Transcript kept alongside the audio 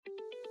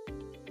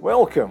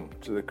Welcome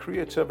to the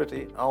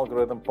Creativity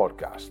Algorithm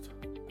Podcast,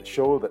 the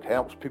show that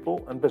helps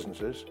people and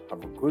businesses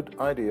have good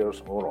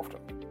ideas more often.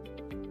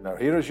 Now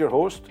here is your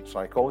host,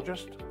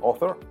 psychologist,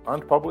 author,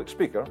 and public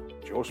speaker,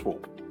 Joe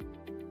Swope.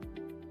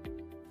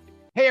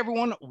 Hey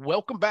everyone,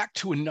 welcome back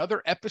to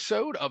another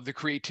episode of the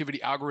Creativity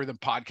Algorithm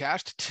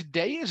Podcast.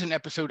 Today is an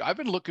episode I've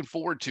been looking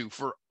forward to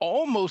for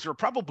almost or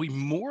probably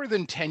more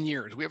than 10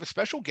 years. We have a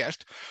special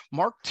guest,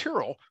 Mark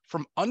Tyrrell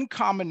from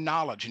Uncommon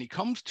Knowledge, and he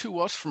comes to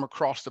us from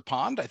across the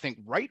pond. I think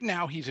right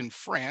now he's in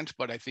France,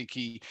 but I think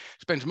he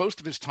spends most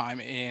of his time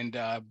in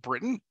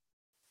Britain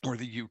or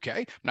the UK.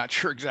 I'm not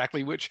sure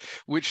exactly which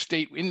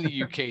state in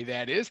the UK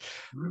that is.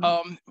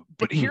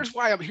 But here's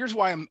why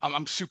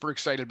I'm super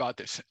excited about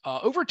this.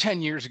 Over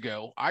 10 years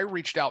ago, I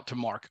reached out to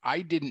Mark.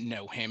 I didn't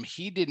know him.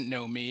 He didn't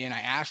know me. And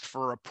I asked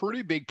for a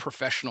pretty big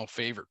professional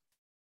favor.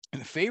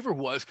 And the favor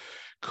was,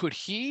 could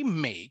he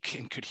make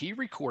and could he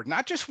record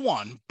not just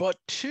one, but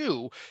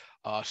two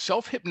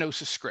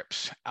self-hypnosis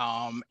scripts.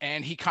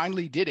 And he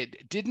kindly did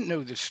it. Didn't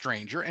know this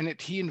stranger, and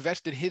he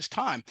invested his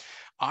time.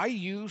 I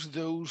use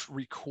those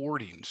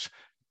recordings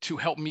to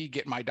help me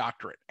get my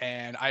doctorate.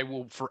 And I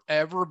will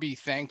forever be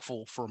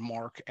thankful for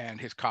Mark and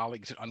his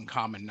colleagues at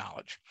Uncommon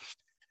Knowledge.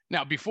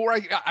 Now, before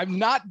I'm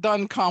not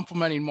done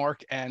complimenting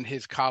Mark and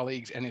his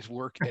colleagues and his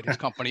work at his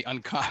company,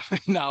 Uncommon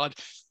Knowledge,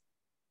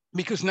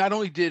 because not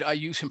only did I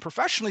use him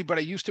professionally, but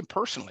I used him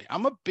personally.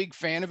 I'm a big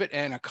fan of it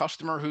and a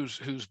customer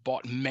who's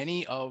bought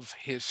many of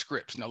his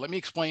scripts. Now, let me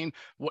explain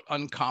what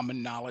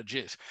Uncommon Knowledge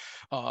is.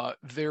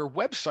 Their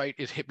website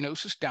is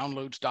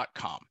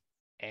hypnosisdownloads.com.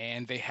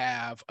 And they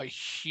have a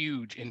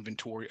huge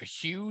inventory, a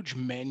huge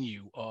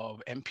menu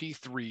of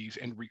MP3s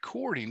and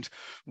recordings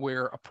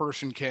where a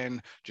person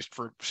can, just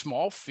for a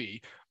small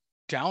fee,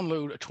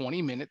 download a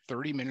 20-minute,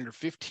 30-minute, or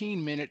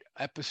 15-minute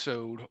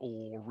episode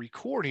or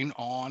recording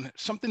on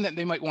something that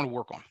they might want to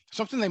work on,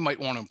 something they might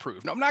want to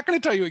improve. Now, I'm not going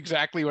to tell you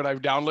exactly what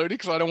I've downloaded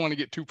because I don't want to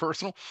get too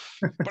personal,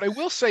 but I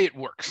will say it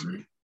works.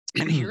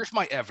 And here's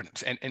my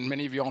evidence. And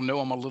many of y'all know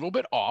I'm a little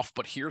bit off,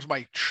 but here's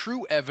my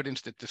true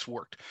evidence that this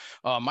worked.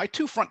 My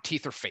two front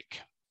teeth are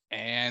fake.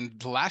 And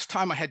the last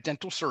time I had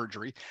dental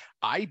surgery,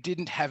 I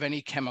didn't have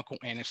any chemical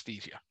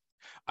anesthesia.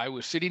 I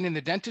was sitting in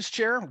the dentist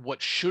chair. What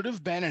should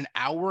have been an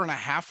hour and a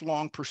half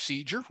long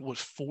procedure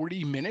was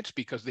 40 minutes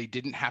because they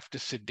didn't have to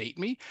sedate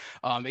me.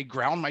 They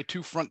ground my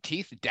two front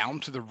teeth down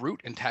to the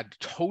root and had to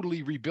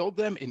totally rebuild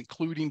them,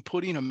 including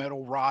putting a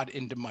metal rod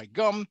into my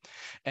gum.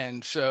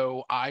 And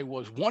so I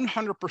was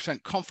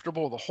 100%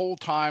 comfortable the whole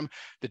time.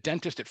 The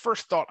dentist at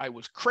first thought I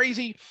was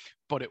crazy,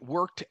 but it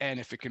worked. And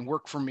if it can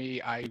work for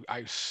me,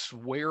 I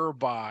swear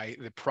by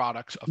the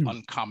products of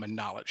Uncommon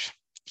Knowledge.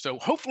 So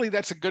hopefully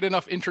that's a good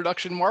enough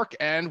introduction, Mark,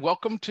 and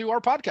welcome to our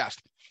podcast.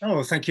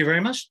 Oh, thank you very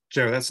much,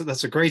 Joe.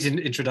 That's a great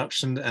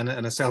introduction and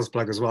a sales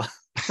plug as well.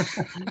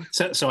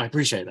 so I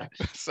appreciate that.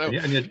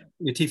 And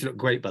your teeth look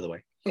great, by the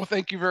way. Well,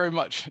 thank you very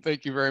much.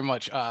 Thank you very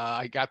much.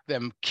 I got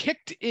them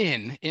kicked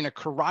in a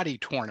karate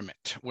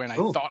tournament when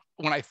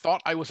I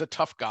thought I was a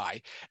tough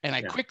guy, and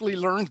I quickly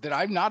learned that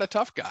I'm not a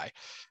tough guy.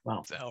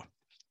 Wow. So,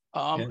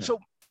 so.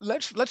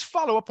 Let's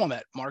follow up on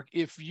that, Mark.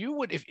 If you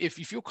would, if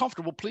you feel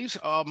comfortable, please,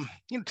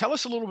 tell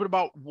us a little bit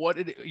about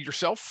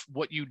yourself,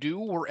 what you do,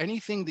 or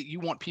anything that you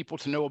want people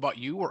to know about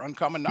you or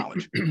Uncommon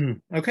Knowledge.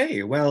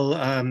 Okay. Well,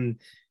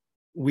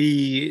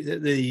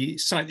 the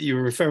site that you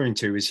were referring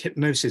to is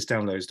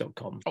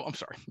hypnosisdownloads.com. Oh, I'm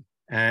sorry.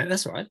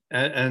 That's all right.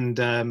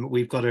 And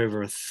we've got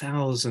over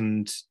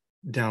 1,000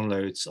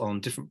 downloads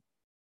on different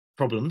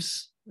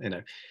problems,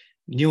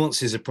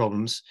 nuances of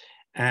problems.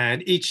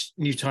 And each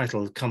new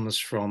title comes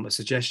from a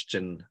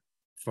suggestion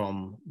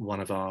from one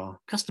of our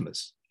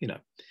customers,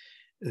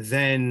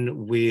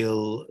 Then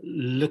we'll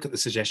look at the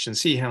suggestion,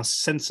 see how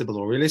sensible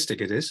or realistic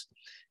it is,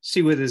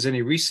 see whether there's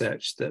any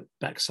research that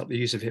backs up the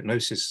use of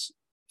hypnosis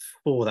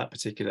for that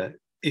particular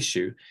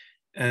issue.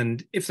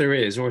 And if there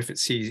is, or if it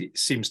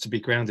seems to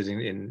be grounded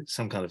in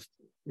some kind of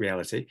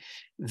reality,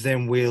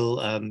 then we'll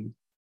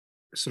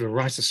sort of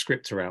write a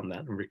script around that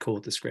and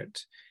record the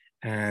script.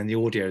 And the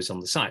audio is on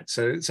the site.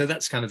 So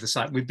that's kind of the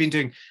site. We've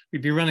been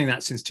running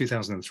that since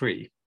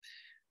 2003.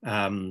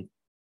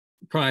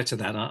 Prior to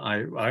that,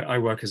 I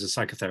work as a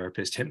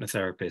psychotherapist,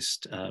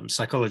 hypnotherapist,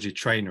 psychology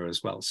trainer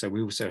as well. So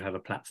we also have a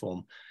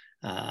platform,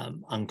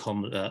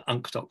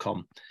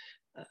 unk.com,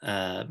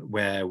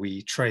 where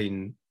we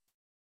train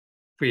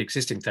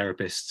pre-existing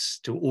therapists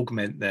to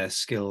augment their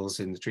skills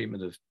in the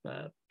treatment of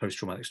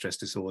post-traumatic stress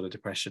disorder,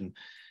 depression,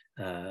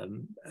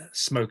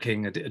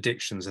 smoking,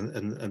 addictions,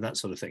 and that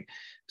sort of thing.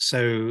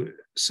 So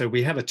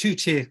we have a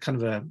two-tier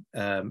kind of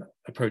a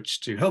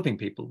approach to helping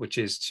people, which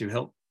is to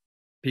help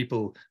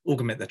people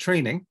augment their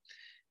training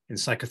in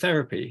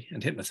psychotherapy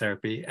and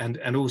hypnotherapy,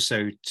 and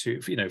also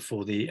to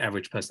for the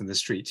average person in the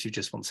street who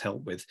just wants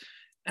help with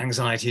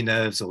anxiety,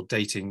 nerves, or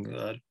dating,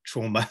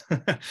 trauma,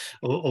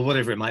 or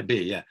whatever it might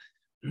be. Yeah.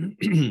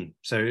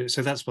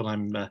 So that's what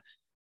I'm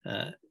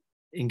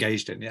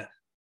engaged in. Yeah.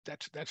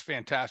 That's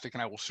fantastic,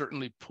 and I will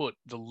certainly put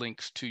the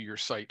links to your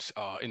sites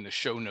in the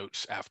show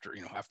notes after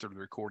the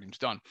recording's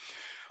done.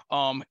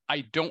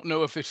 I don't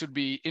know if this would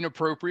be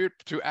inappropriate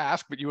to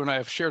ask, but you and I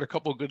have shared a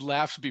couple of good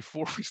laughs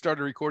before we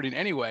started recording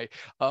anyway.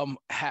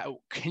 How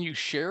can you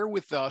share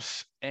with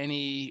us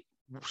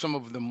some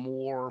of the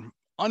more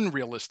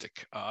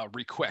unrealistic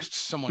requests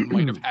someone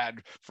might have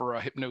had for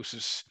a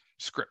hypnosis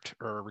script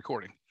or a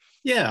recording?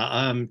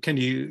 Yeah.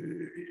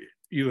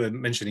 You were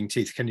mentioning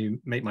teeth. Can you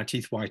make my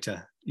teeth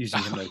whiter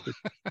using hypnosis?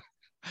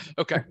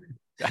 Okay.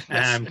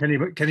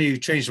 Can you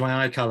change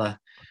my eye color?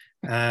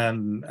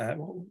 And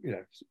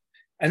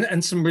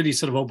some really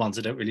sort of old ones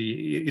that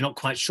you're not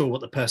quite sure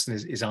what the person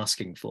is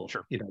asking for.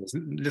 Sure. There's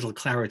little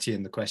clarity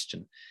in the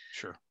question.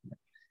 Sure.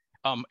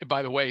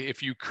 By the way,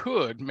 if you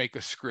could make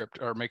a script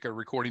or make a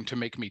recording to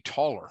make me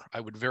taller, I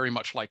would very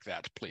much like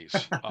that, please.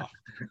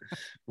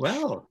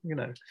 Well,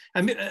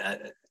 I mean,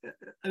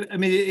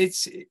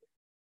 it's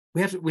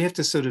we have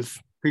to sort of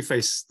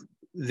preface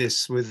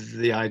this with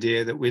the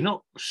idea that we're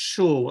not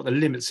sure what the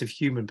limits of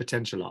human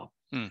potential are.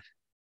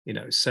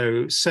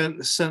 So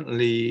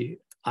certainly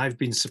I've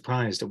been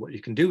surprised at what you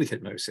can do with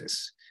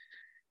hypnosis,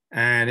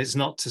 and it's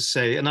not to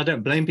say, and I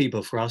don't blame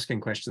people for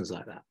asking questions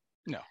like that.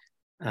 No.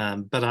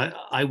 But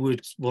I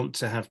would want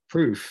to have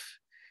proof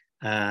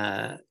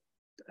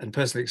and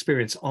personal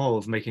experience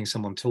of making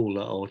someone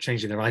taller or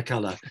changing their eye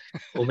color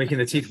or making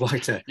their teeth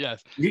whiter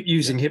yes.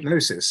 using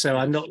hypnosis. So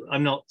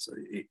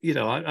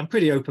I'm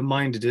pretty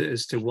open-minded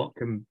as to what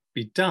can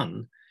be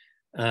done.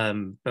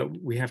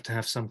 But we have to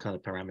have some kind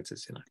of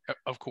parameters,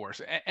 Of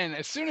course. And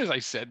as soon as I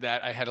said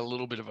that, I had a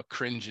little bit of a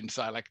cringe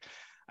inside. Like,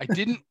 I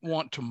didn't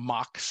want to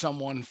mock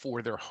someone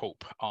for their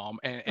hope.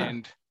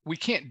 And we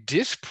can't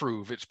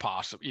disprove it's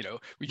possible.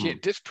 We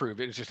can't disprove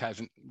it. It just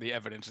hasn't the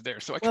evidence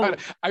there. So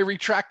I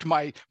retract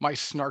my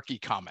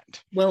snarky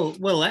comment.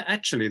 Well,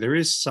 actually, there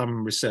is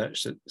some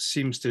research that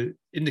seems to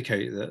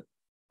indicate that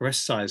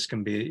breast size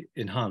can be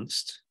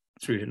enhanced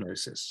through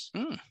hypnosis.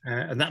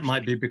 And that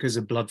might be because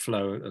of blood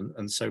flow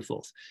and so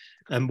forth.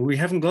 But we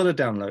haven't got a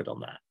download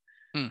on that.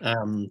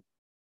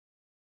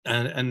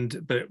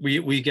 But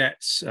we get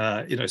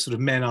sort of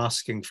men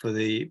asking for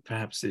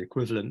perhaps the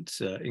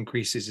equivalent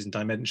increases in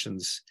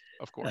dimensions,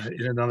 of course,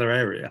 in another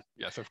area.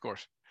 Yes, of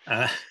course.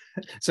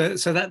 So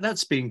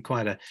that's been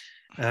quite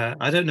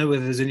I don't know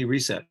whether there's any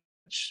research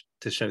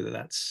to show that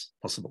that's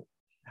possible.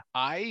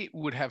 I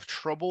would have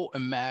trouble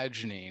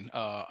imagining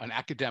an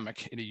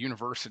academic in a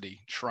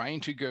university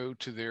trying to go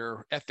to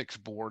their ethics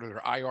board or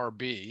their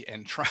IRB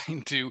and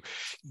trying to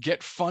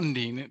get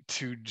funding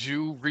to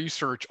do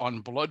research on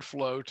blood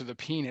flow to the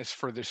penis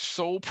for the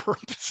sole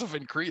purpose of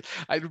increase.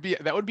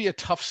 That would be a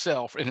tough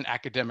sell in an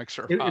academic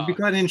search. It would be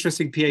quite an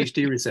interesting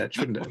PhD research,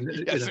 wouldn't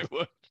it? Yes, it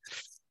would.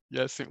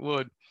 Yes, it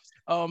would.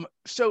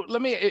 So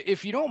let me,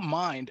 if you don't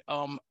mind,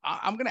 I'm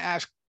going to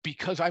ask,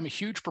 because I'm a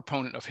huge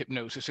proponent of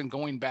hypnosis and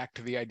going back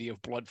to the idea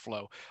of blood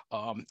flow,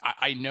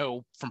 I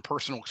know from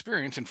personal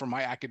experience and from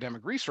my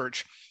academic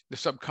research, the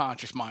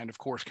subconscious mind, of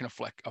course, can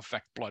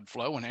affect blood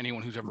flow, and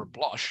anyone who's ever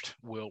blushed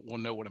will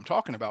know what I'm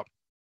talking about.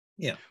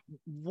 Yeah.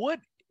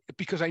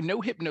 Because I know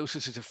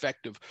hypnosis is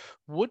effective,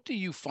 what do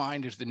you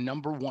find is the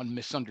number one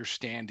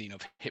misunderstanding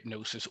of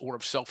hypnosis or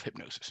of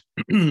self-hypnosis?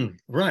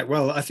 Right.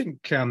 Well, I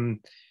think, there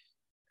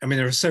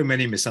are so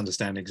many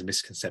misunderstandings,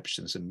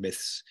 misconceptions, and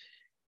myths.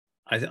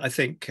 I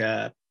think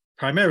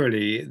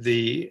primarily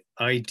the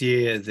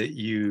idea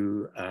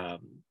that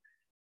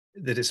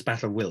that it's a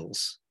battle of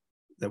wills,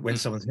 that when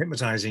someone's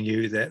hypnotizing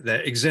you,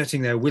 they're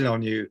exerting their will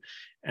on you,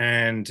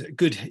 and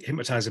good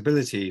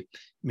hypnotizability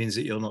means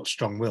that you're not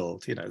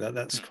strong-willed.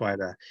 That's quite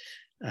a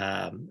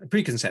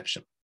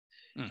preconception.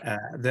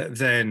 That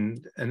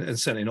then, and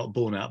certainly not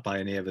borne out by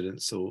any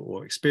evidence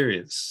or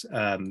experience.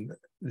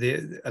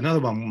 Another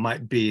one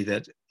might be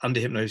that under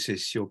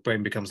hypnosis, your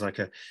brain becomes like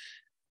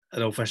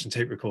an old-fashioned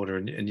tape recorder,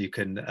 and you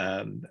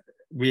can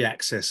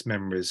re-access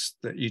memories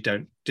that you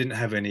didn't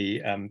have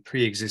any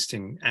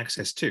pre-existing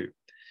access to,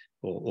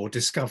 or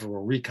discover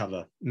or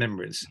recover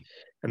memories.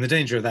 And the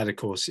danger of that, of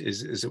course,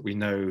 is that we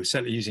know,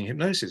 certainly using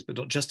hypnosis, but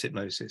not just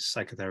hypnosis,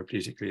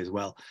 psychotherapeutically as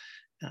well,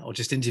 or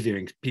just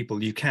interviewing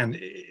people, you can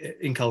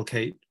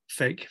inculcate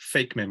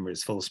fake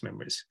memories, false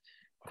memories,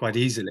 quite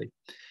easily,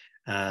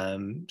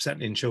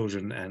 certainly in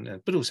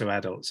children but also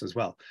adults as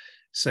well.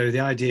 So the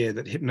idea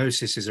that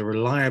hypnosis is a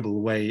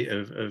reliable way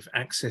of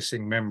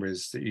accessing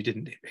memories that you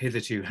didn't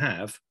hitherto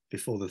have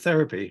before the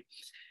therapy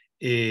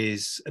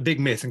is a big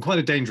myth, and quite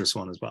a dangerous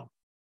one as well.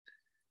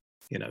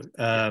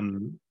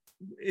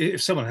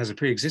 If someone has a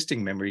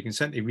pre-existing memory, you can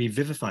certainly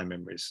revivify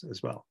memories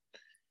as well.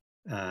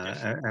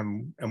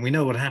 And we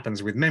know what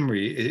happens with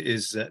memory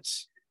is that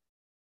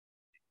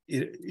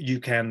you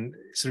can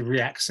sort of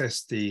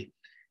reaccess the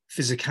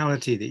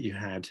physicality that you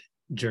had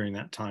during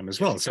that time as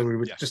well. So we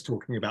were just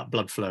talking about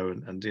blood flow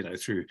and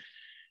through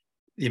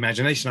the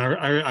imagination.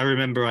 I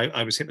remember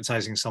I was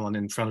hypnotizing someone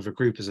in front of a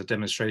group as a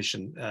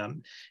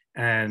demonstration,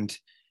 and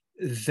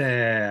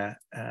their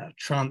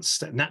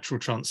natural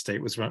trance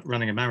state was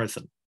running a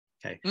marathon.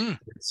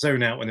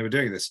 Zone out when they were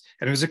doing this,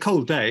 and it was a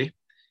cold day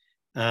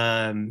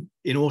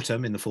in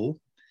autumn, in the fall,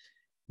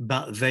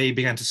 but they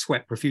began to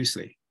sweat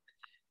profusely.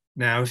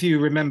 Now, if you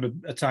remember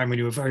a time when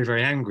you were very,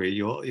 very angry,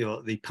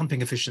 the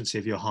pumping efficiency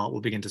of your heart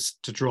will begin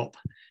to drop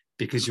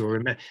because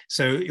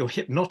so you're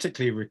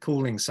hypnotically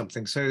recalling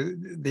something. So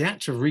the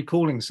act of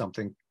recalling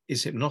something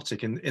is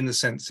hypnotic in the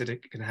sense that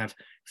it can have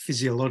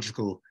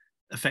physiological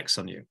effects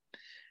on you.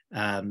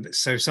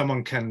 So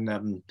someone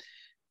can,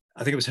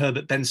 I think it was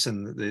Herbert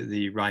Benson,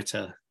 the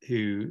writer,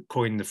 who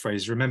coined the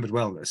phrase remembered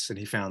wellness. And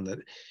he found that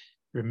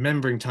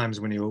remembering times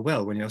when you were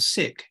well, when you're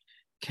sick,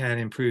 can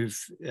improve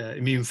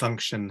immune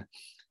function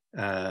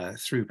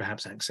through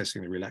perhaps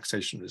accessing the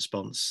relaxation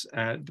response.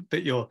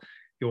 But you're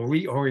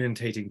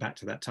reorientating back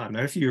to that time.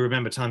 Now, if you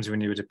remember times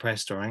when you were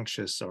depressed or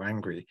anxious or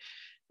angry,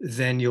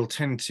 then you'll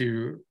tend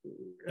to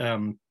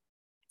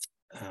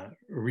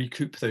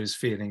recoup those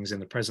feelings in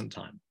the present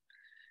time.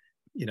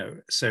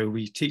 So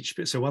we teach.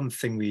 So one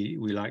thing we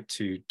like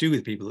to do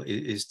with people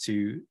is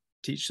to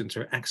teach them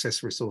to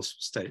access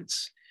resourceful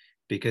states,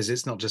 because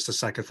it's not just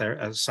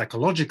a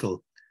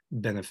psychological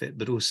benefit,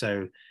 but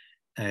also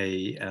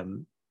a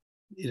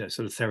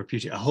sort of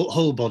therapeutic, a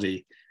whole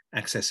body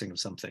accessing of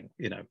something.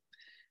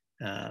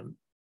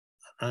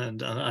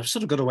 And I've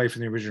sort of got away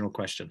from the original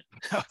question.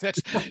 Oh,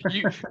 that's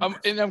you.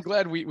 And I'm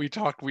glad we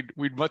talked.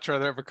 We'd much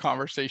rather have a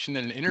conversation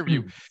than an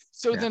interview.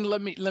 So then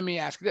let me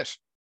ask this.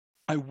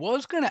 I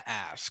was going to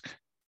ask,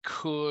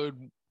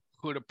 could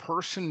a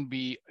person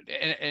be,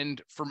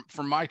 and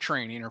from my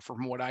training or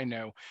from what I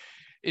know,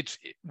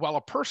 while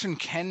a person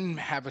can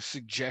have a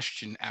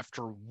suggestion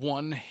after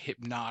one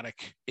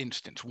hypnotic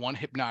instance, one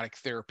hypnotic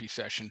therapy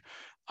session,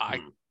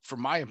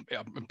 from my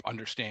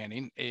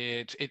understanding,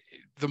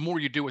 the more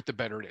you do it, the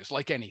better it is,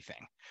 like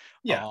anything.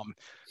 Yeah.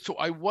 So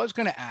I was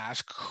going to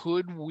ask,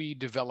 could we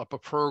develop a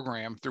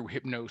program through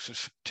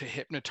hypnosis to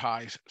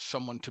hypnotize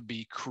someone to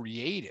be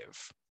creative?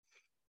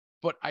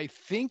 But I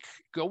think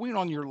going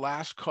on your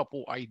last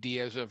couple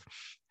ideas of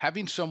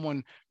having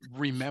someone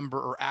remember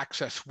or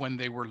access when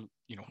they were,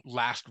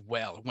 last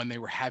well, when they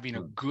were having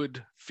a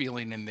good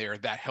feeling in there,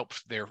 that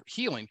helps their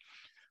healing.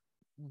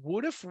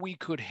 What if we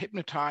could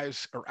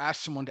hypnotize or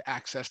ask someone to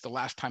access the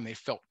last time they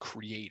felt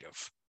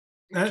creative?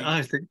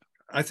 I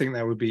think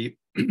that would be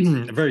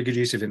a very good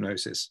use of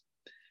hypnosis,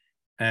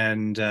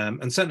 and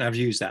certainly I've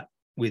used that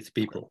with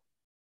people.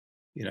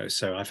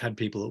 So I've had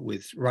people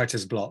with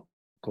writer's block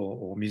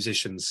or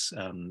musicians,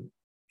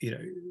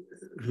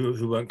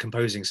 who weren't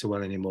composing so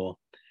well anymore,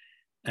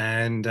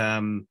 and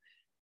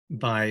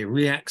by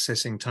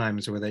reaccessing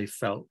times where they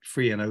felt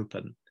free and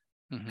open,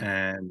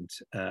 and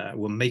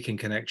were making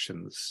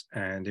connections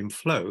and in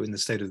flow, in the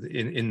state of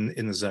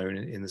in the zone,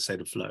 in the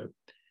state of flow,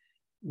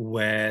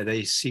 where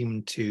they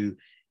seem to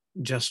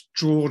just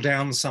draw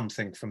down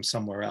something from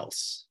somewhere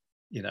else,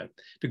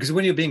 because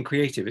when you're being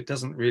creative, it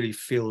doesn't really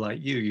feel like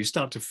you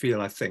start to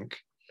feel, I think,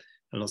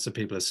 and lots of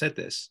people have said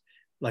this,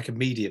 like a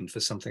medium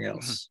for something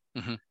else,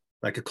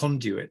 like a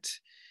conduit,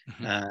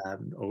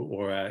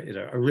 or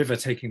a river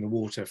taking the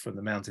water from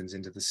the mountains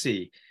into the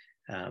sea.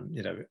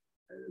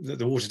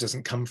 The water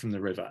doesn't come from the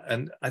river.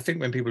 And I think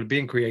when people are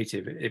being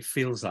creative, it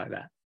feels like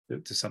that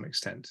to some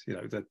extent,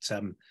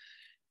 that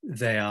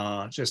they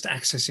are just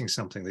accessing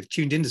something. They've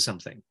tuned into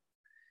something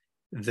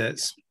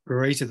that's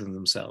greater than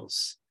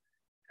themselves.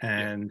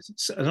 And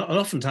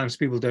oftentimes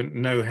people don't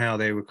know how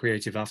they were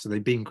creative after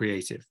they've been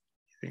creative.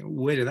 You think,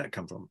 where did that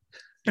come from?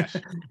 Yes.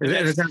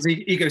 It sounds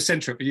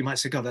egocentric, but you might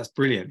say, God, that's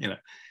brilliant,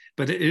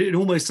 But it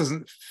almost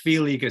doesn't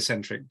feel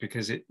egocentric,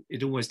 because it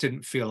almost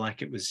didn't feel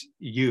like it was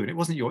you, and it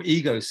wasn't your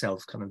ego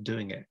self kind of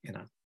doing it,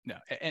 No,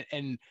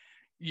 and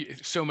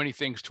so many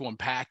things to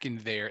unpack in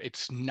there.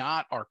 It's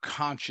not our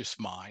conscious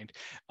mind.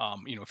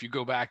 If you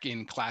go back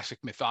in classic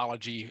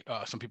mythology,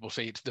 some people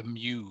say it's the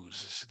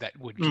muse that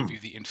would give you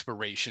the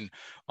inspiration.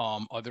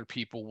 Other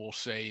people will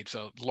say it's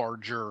a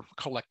larger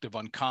collective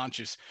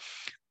unconscious.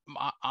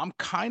 I'm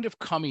kind of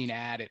coming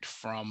at it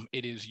from,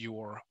 it is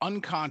your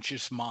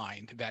unconscious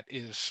mind that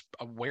is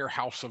a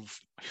warehouse of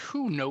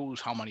who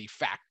knows how many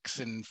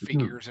facts and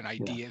figures and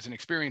ideas and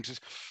experiences.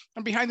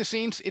 And behind the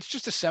scenes, it's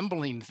just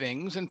assembling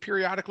things, and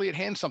periodically it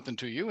hands something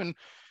to you. And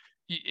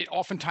it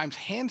oftentimes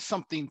hands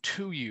something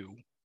to you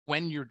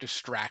when you're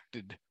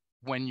distracted,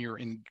 when you're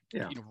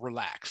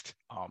relaxed.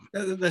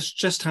 That's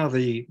just how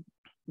the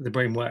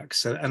brain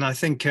works. And I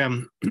think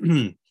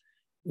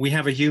we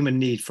have a human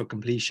need for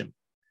completion.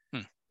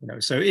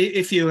 So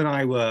if you and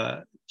I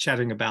were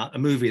chatting about a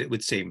movie that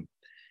we'd seen,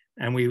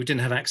 and we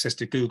didn't have access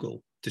to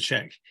Google to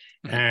check,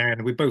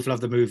 and we both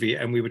loved the movie,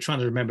 and we were trying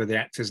to remember the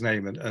actor's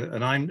name,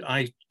 and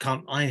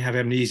I have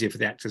amnesia for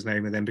the actor's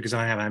name, and then because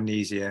I have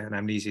amnesia, and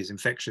amnesia is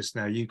infectious,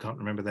 now you can't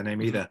remember their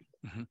name either,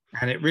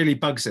 and it really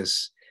bugs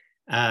us,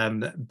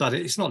 but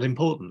it's not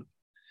important.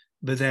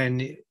 But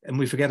then, and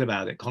we forget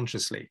about it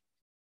consciously,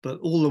 but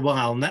all the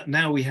while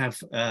now we have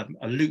a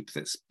loop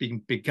that's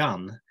being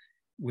begun.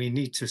 We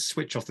need to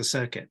switch off the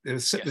circuit. The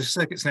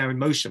circuit's now in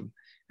motion,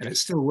 and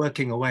it's still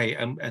working away.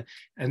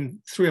 And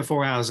 3 or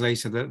 4 hours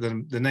later,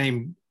 the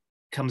name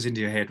comes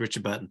into your head,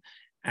 Richard Burton,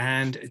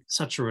 and it's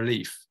such a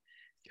relief.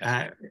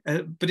 But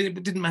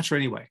it didn't matter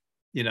anyway,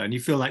 and you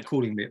feel like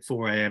calling me at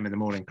 4 a.m. in the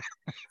morning.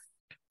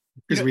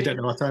 because we don't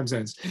know our time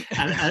zones.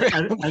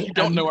 We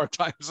don't know our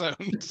time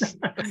zones.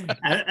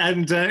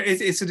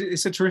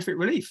 It's a terrific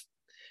relief,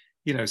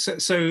 but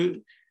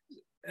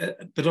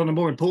on a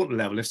more important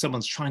level, if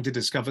someone's trying to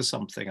discover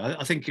something,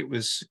 I think it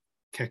was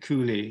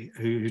Kekule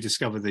who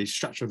discovered the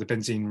structure of the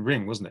benzene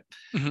ring, wasn't it?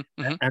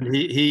 Mm-hmm, mm-hmm. And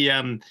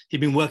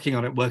he'd been working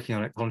on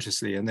it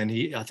consciously, and then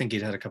I think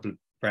he'd had a couple of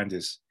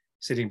brandies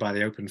sitting by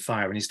the open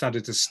fire, and he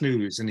started to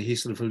snooze, and he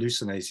sort of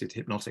hallucinated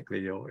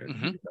hypnotically or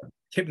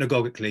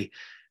hypnagogically,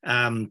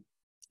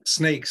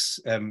 snakes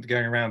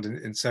going around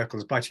in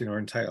circles, biting their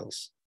own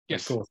tails.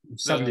 Yes. Of course, he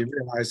suddenly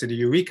realized in a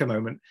eureka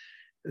moment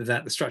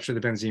that the structure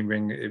of the benzene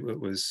ring it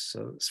was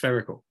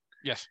spherical.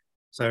 Yes.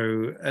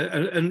 So,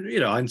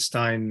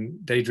 Einstein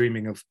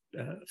daydreaming of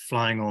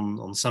flying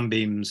on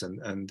sunbeams,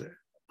 and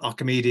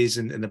Archimedes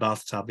in the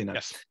bathtub,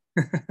 Yes.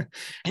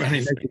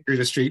 running naked through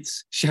the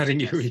streets, shouting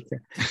eureka,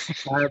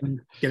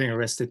 getting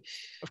arrested.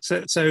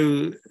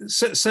 So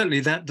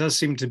certainly that does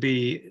seem to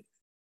be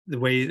the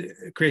way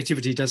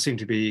creativity does seem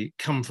to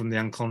come from the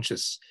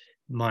unconscious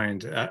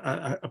mind,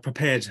 a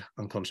prepared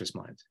unconscious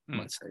mind, I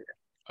might say.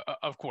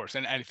 Of course.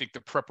 And I think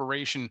the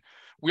preparation,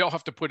 we all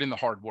have to put in the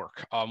hard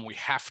work. We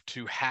have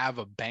to have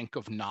a bank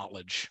of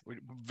knowledge.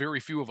 Very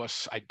few of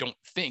us, I don't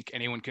think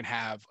anyone can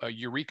have a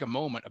eureka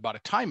moment about a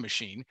time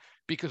machine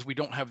because we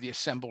don't have the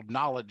assembled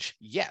knowledge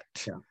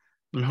yet. Yeah.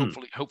 But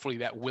hopefully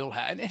that will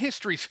have. And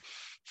history's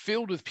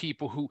filled with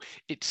people who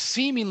it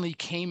seemingly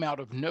came out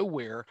of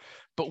nowhere,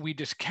 but we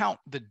discount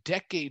the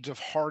decades of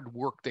hard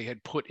work they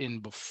had put in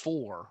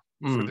before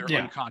for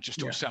their unconscious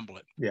to assemble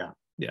it. Yeah.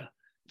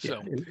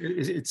 So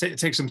it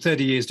takes them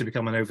 30 years to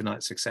become an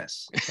overnight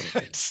success.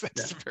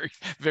 That's very,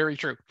 very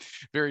true.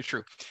 Very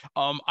true.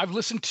 I've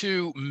listened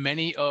to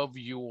many of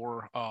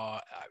your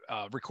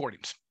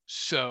recordings.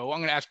 So I'm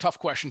going to ask a tough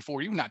question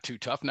for you. Not too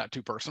tough, not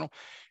too personal.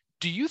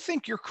 Do you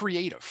think you're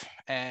creative?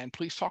 And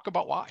please talk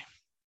about why.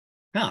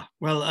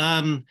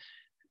 Well,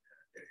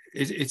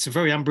 it's a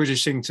very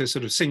un-British thing to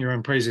sort of sing your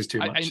own praises too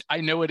much.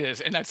 I know it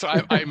is, and that's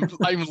I'm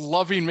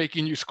loving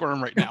making you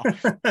squirm right now.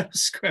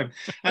 Squirm.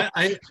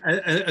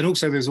 And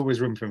also, there's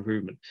always room for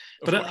improvement.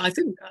 But I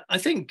think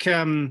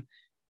I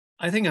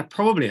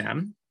probably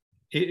am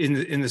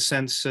in the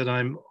sense that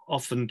I'm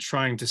often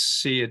trying to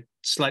see a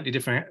slightly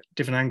different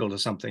angle to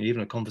something,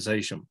 even a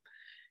conversation,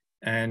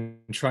 and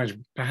trying to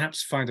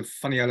perhaps find a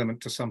funny element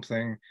to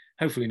something.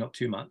 Hopefully, not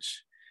too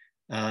much.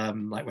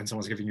 Like when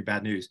someone's giving you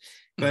bad news,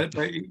 but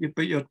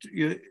you're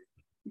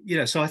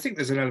so I think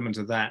there's an element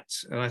of that,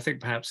 and I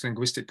think perhaps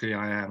linguistically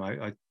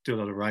I do a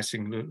lot of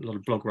writing, a lot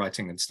of blog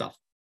writing and stuff.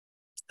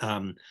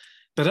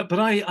 But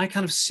I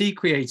kind of see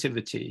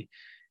creativity.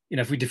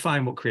 If we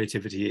define what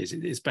creativity is,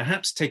 it's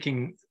perhaps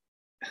taking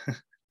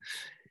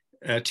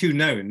two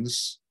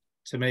knowns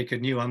to make a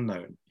new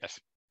unknown. Yes.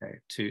 Okay,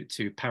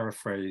 to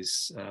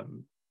paraphrase.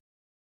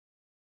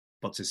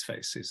 What's his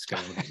face is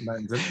going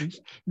on.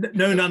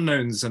 Known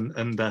unknowns and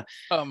was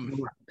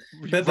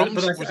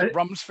it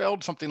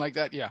Rumsfeld, something like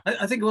that? Yeah,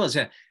 I think it was.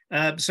 Yeah.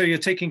 So you're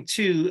taking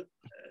two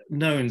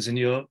knowns and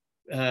you're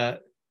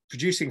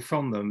producing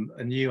from them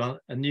a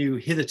new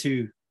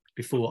hitherto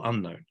before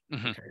unknown.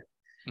 Mm-hmm. Okay.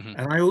 Mm-hmm.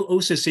 And I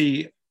also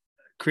see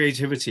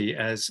creativity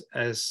as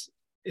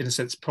in a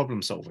sense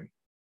problem solving.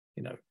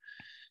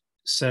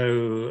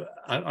 So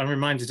I'm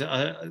reminded.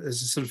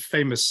 There's a sort of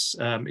famous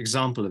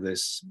example of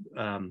this.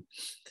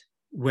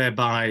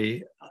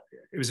 Whereby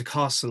it was a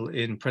castle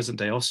in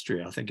present-day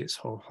Austria. I think it's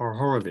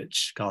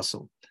Horowitz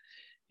Castle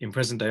in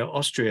present-day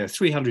Austria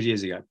 300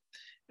 years ago.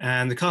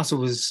 And the castle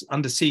was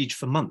under siege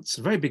for months,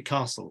 a very big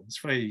castle.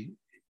 It's very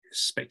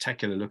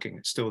spectacular looking,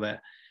 it's still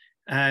there.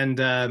 And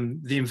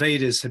the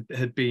invaders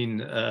had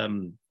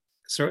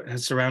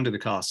surrounded the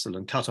castle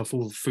and cut off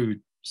all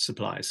food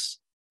supplies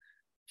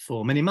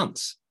for many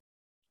months.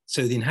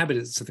 So the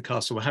inhabitants of the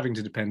castle were having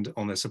to depend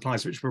on their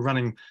supplies, which were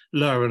running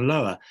lower and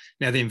lower.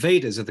 Now, the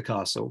invaders of the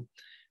castle,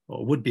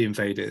 or would-be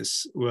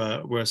invaders,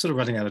 were sort of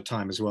running out of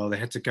time as well. They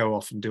had to go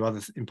off and do other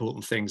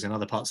important things in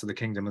other parts of the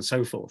kingdom and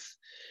so forth.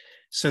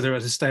 So they're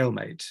at a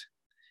stalemate.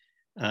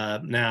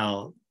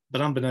 Now,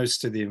 but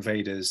unbeknownst to the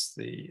invaders,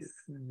 the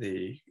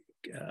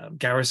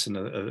garrison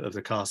of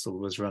the castle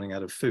was running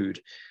out of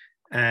food.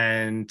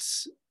 And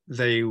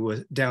they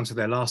were down to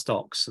their last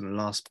ox and the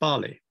last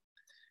barley.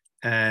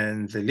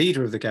 And the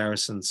leader of the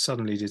garrison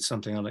suddenly did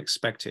something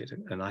unexpected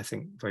and I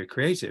think very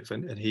creative.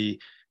 And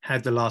he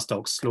had the last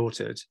ox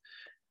slaughtered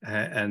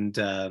and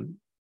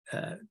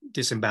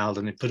disemboweled,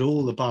 and he put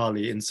all the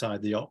barley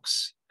inside the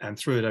ox and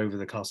threw it over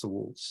the castle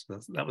walls.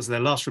 That was their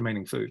last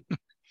remaining food.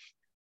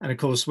 And of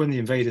course, when the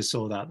invaders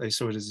saw that, they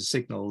saw it as a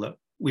signal that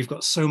we've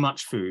got so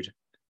much food,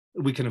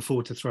 we can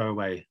afford to throw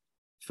away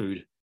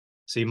food.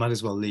 So you might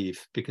as well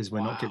leave because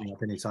we're not giving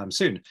up anytime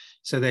soon.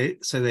 So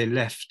they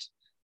left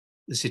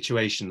the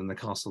situation and the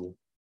castle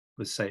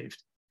was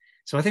saved.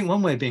 So I think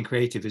one way of being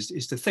creative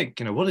is to think,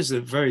 what is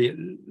the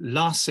very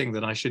last thing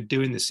that I should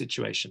do in this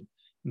situation?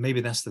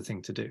 Maybe that's the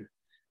thing to do.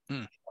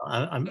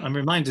 I'm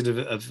reminded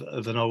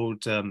of an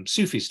old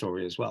Sufi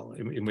story as well,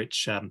 in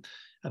which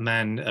a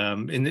man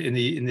in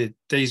the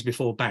days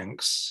before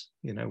banks,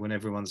 when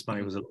everyone's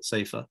money was a lot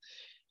safer.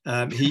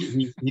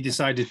 He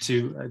decided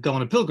to go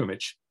on a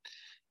pilgrimage,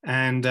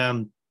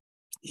 and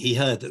he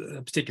heard that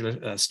a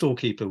particular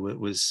storekeeper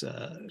was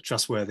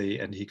trustworthy,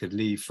 and he could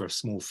leave for a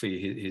small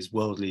fee his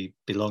worldly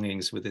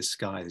belongings with this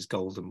guy, his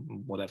gold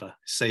and whatever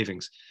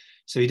savings.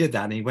 So he did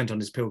that, and he went on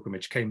his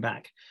pilgrimage, came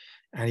back,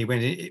 and he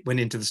went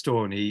into the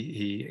store, and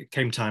he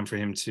came time for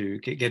him to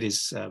get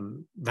his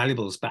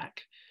valuables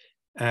back,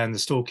 and the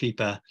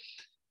storekeeper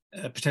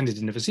pretended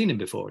he'd never seen him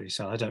before. He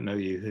said, "I don't know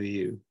you. Who are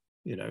you?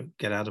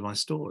 Get out of my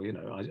store.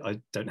 I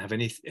don't have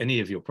any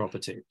of your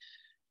property."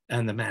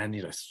 And the man,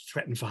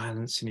 threatened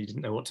violence, and he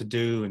didn't know what to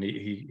do. And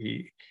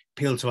he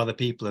appealed to other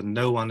people, and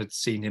no one had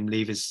seen him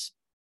leave his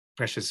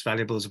precious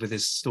valuables with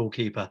his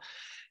storekeeper.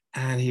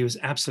 And he was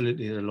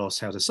absolutely at a loss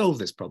how to solve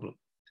this problem.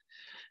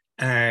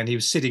 And he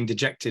was sitting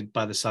dejected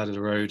by the side of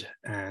the road,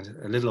 and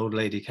a little old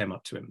lady came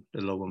up to him, a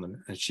little old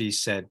woman, and she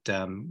said,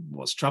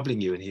 "What's troubling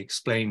you?" And he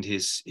explained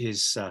his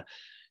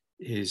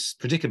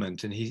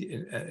predicament, and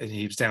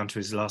he was down to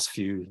his last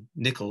few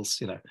nickels,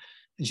 And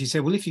she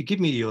said, "Well, if you give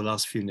me your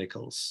last few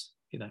nickels,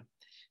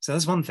 so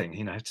that's one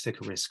thing, I have to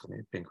take a risk on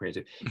it, being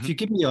creative. Mm-hmm. If you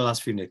give me your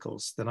last few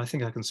nickels, then I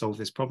think I can solve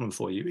this problem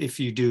for you if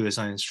you do as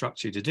I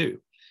instruct you to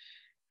do."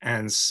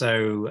 And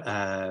so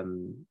a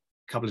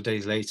couple of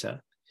days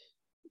later,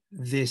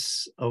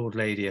 this old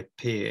lady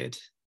appeared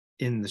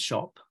in the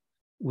shop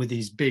with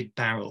these big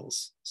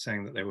barrels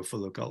saying that they were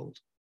full of gold.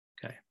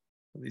 Okay,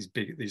 these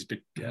big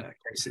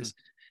cases.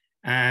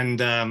 And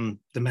the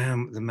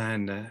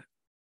man,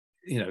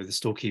 the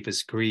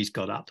storekeeper's greed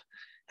got up,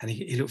 and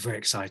he looked very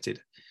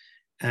excited.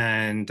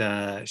 And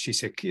she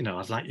said,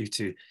 "I'd like you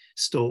to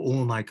store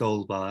all my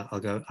gold while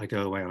I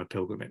go away on a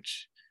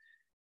pilgrimage."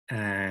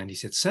 And he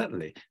said,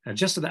 "Certainly." And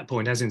just at that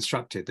point, as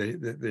instructed,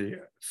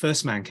 the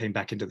first man came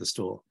back into the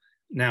store,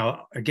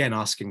 now again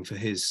asking for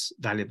his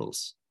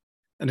valuables.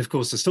 And of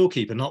course, the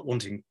storekeeper, not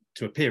wanting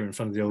to appear in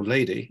front of the old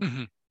lady,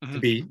 to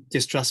be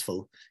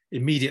distrustful,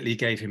 immediately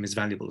gave him his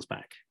valuables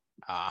back.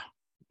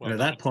 And at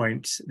that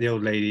point, the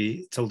old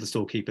lady told the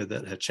storekeeper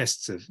that her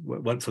chests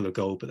weren't full of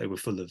gold, but they were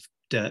full of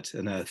dirt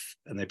and earth,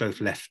 and they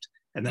both left.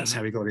 And that's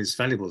how he got his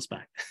valuables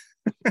back.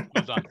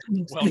 Well done.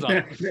 Well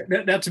done.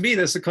 Now, to me,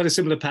 that's quite a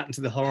similar pattern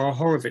to the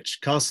Horowitz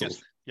Castle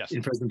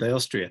in present-day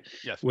Austria,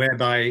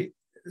 whereby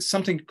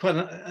something quite...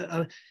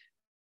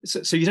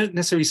 so you don't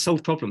necessarily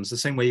solve problems the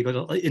same way you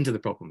got into the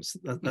problems.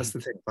 That's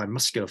the thing, by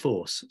muscular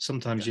force.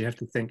 Sometimes you have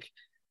to think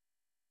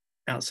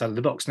outside of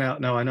the box. Now,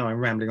 I know I'm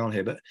rambling on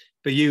here, but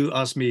you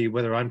asked me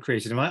whether I'm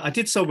creative. I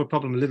did solve a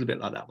problem a little bit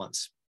like that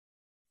once.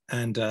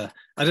 And I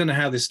don't know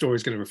how this story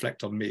is going to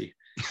reflect on me.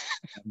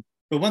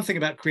 But one thing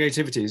about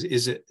creativity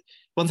is that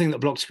one thing that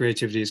blocks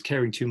creativity is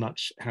caring too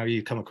much how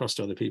you come across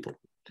to other people.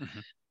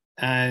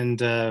 And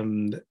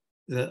in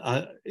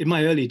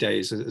my early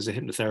days as a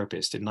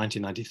hypnotherapist in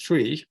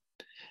 1993,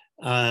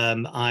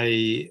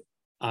 I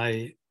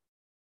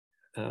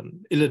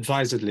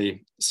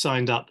ill-advisedly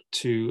signed up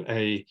to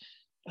a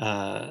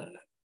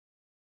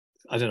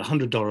I don't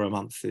know, $100 a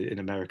month in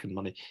American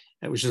money,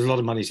 which is a lot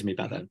of money to me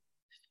back then.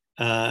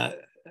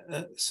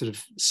 Sort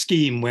of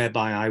scheme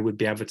whereby I would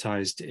be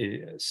advertised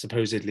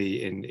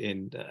supposedly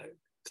in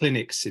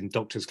clinics, in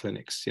doctors'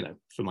 clinics,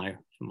 for my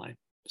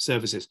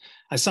services.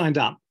 I signed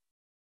up,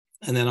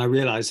 and then I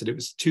realized that it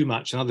was too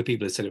much, and other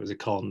people had said it was a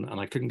con, and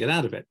I couldn't get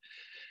out of it.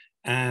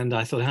 And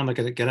I thought, how am I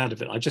going to get out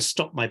of it? I just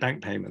stopped my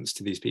bank payments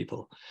to these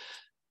people.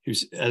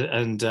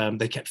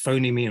 They kept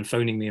phoning me, and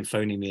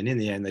in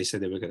the end they said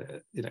they were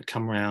going to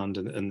come around,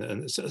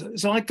 and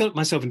so I got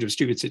myself into a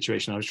stupid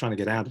situation. I was trying to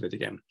get out of it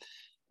again,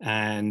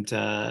 and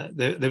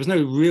there was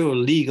no real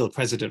legal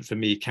precedent for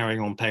me carrying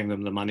on paying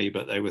them the money,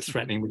 but they were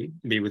threatening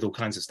me with all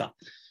kinds of stuff.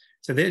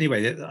 So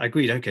anyway, I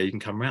agreed, okay, you can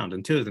come round,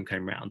 and two of them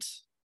came round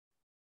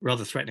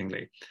rather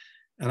threateningly,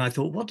 and I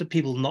thought, what do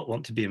people not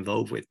want to be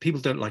involved with? People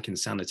don't like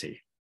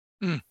insanity.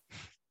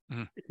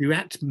 If you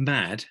act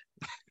mad,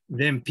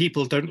 then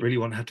people don't really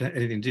want to have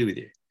anything to do with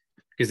you,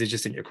 because they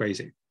just think you're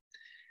crazy.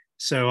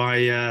 So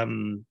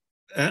and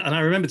I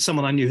remembered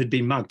someone I knew had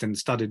been mugged and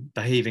started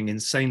behaving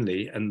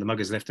insanely, and the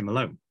muggers left him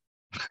alone.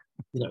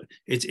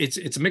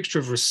 It's a mixture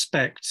of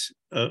respect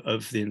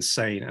of the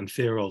insane and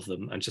fear of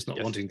them, and just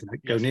not wanting to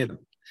go near them.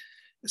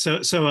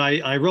 So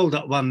I rolled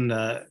up one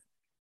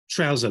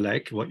trouser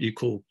leg, what you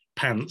call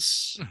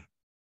pants.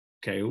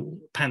 Okay,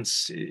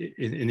 pants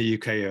in the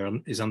UK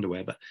is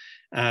underwear, but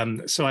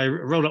so I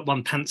rolled up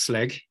one pants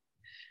leg.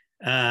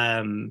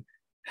 One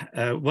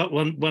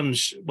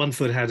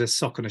foot had a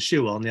sock and a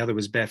shoe on, the other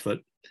was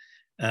barefoot,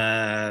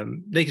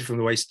 naked from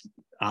the waist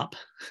up,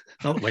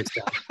 not the waist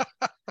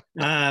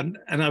down.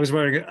 And I was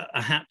wearing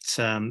a hat,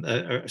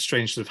 a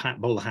strange sort of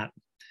hat, bowler hat,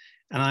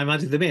 and I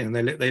invited them in,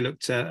 and they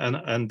looked,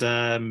 and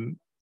I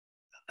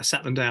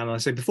sat them down, and I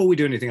said, before we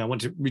do anything, I want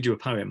to read you a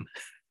poem.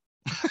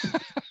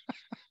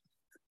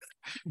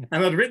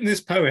 And I'd written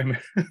this poem,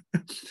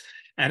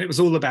 and it was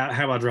all about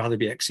how I'd rather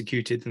be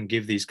executed than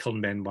give these con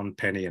men 1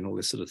 penny and all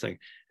this sort of thing.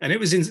 And it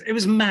was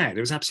mad.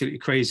 It was absolutely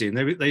crazy.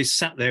 And they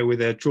sat there with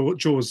their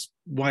jaws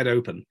wide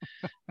open.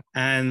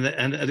 And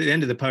at the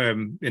end of the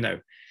poem,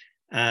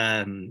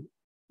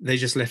 they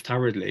just left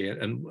hurriedly.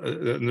 And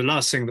the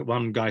last thing that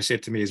one guy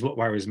said to me is, "What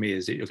worries me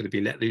is that you're going to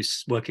be let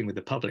loose working with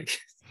the public."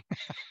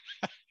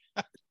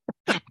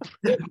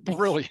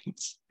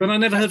 Brilliant. But I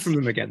never heard from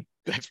them again.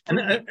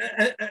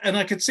 And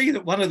I could see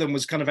that one of them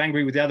was kind of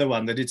angry with the other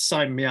one that had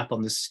signed me up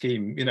on this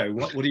scheme.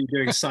 What are you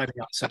doing signing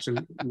up such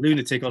a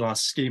lunatic on our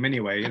scheme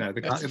anyway?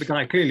 The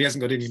guy clearly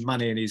hasn't got any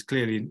money and he's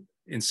clearly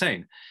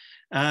insane.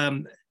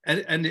 And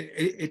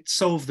it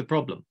solved the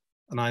problem.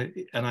 And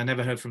I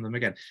never heard from them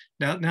again.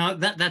 Now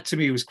that to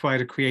me was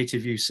quite a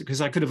creative use,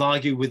 because I could have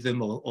argued with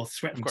them or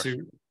threatened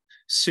to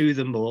sue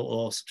them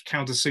or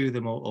countersue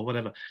them or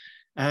whatever.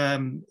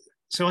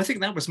 So I think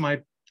that was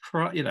my,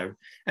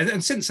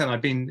 and since then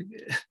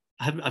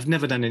I've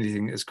never done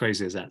anything as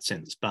crazy as that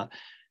since. But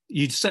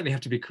you certainly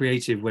have to be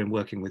creative when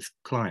working with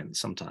clients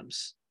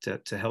sometimes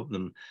to help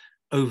them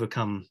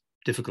overcome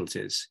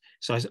difficulties.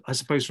 So I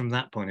suppose from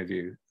that point of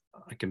view,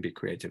 I can be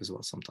creative as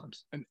well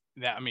sometimes. And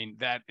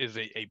that is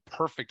a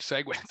perfect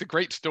segue. It's a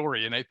great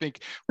story. And I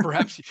think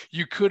perhaps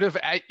you could have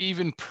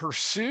even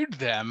pursued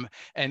them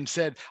and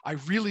said, "I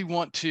really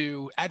want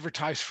to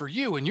advertise for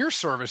you and your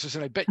services."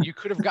 And I bet you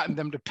could have gotten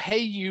them to pay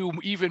you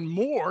even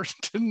more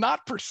to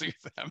not pursue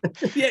them.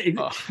 Yeah,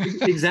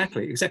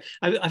 exactly.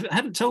 I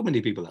haven't told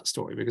many people that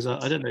story because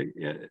I don't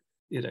know.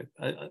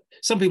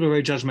 Some people are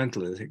very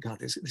judgmental and they think, "God,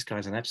 this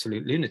guy's an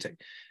absolute lunatic."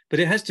 But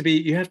you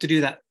have to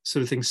do that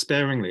sort of thing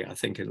sparingly, I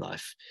think, in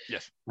life.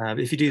 Yes.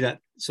 If you do that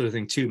sort of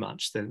thing too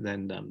much,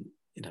 then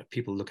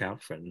people look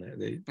out for it,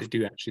 and they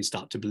do actually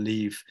start to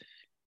believe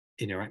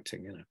in your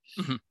acting.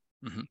 Mm-hmm.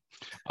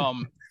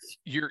 Mm-hmm.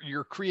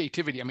 Your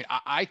creativity. I mean,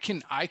 I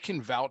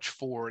can vouch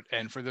for it,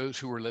 and for those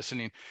who are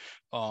listening,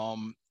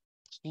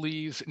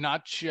 please,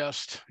 not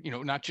just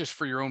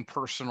for your own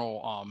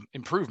personal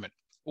improvement,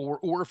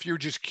 or if you're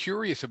just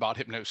curious about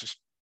hypnosis,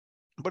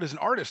 but as an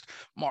artist,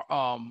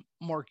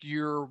 Mark,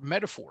 your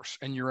metaphors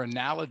and your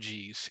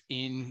analogies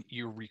in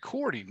your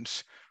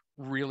recordings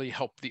really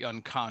help the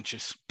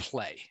unconscious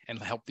play and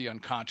help the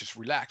unconscious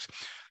relax.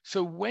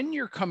 So when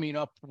you're coming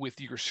up with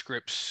your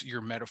scripts,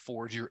 your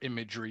metaphors, your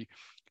imagery,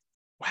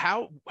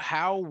 how,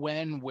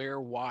 when,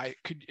 where, why,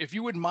 if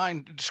you wouldn't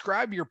mind,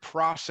 describe your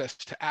process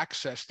to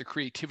access the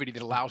creativity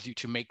that allows you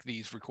to make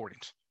these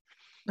recordings.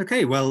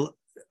 Okay, well,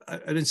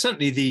 I mean,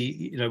 certainly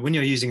when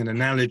you're using an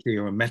analogy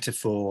or a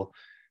metaphor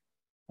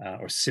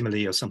or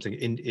simile or something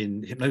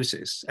in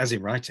hypnosis, as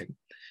in writing,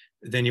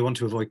 then you want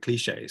to avoid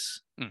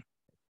cliches. Mm.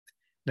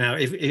 Now,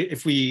 if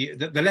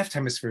the left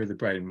hemisphere of the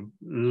brain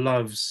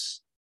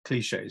loves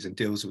cliches and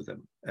deals with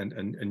them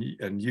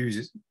and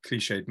uses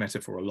cliched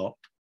metaphor a lot,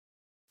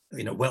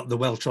 the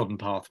well-trodden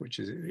path, which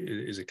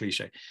is a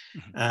cliche.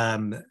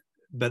 Mm-hmm.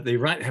 But the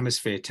right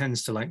hemisphere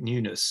tends to like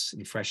newness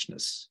and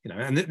freshness,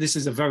 and this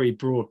is a very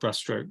broad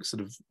brushstroke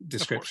sort of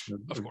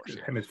description of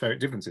hemispheric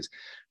differences.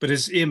 But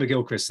as Ian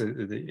McGilchrist,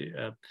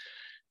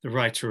 the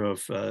writer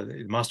of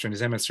The Master and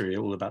His Emissary,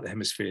 all about the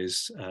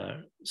hemispheres,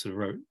 sort of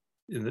wrote,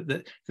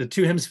 the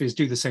two hemispheres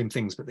do the same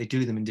things, but they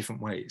do them in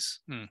different ways.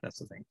 That's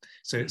the thing.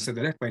 So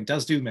the left brain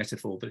does do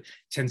metaphor, but it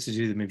tends to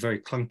do them in very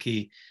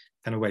clunky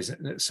kind of ways.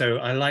 So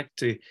I like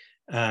to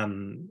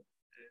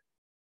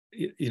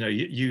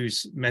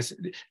use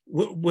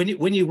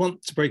when you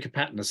want to break a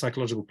pattern, a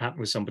psychological pattern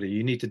with somebody,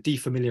 you need to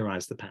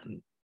defamiliarize the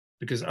pattern,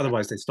 because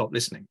otherwise they stop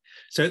listening.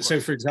 So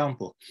for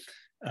example,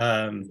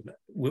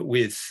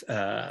 with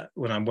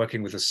when I'm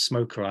working with a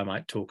smoker, I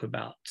might talk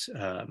about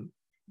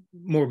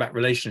more about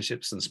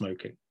relationships than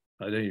smoking.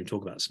 I don't even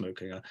talk about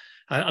smoking.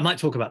 I might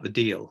talk about the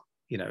deal.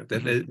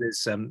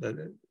 There's a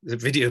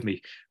video of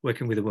me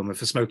working with a woman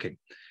for smoking,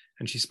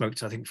 and she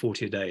smoked, I think,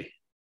 40 a day.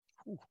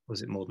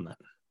 Was it more than that?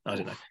 I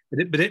don't know.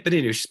 But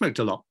anyway, she smoked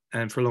a lot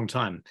and for a long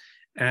time.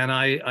 And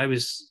I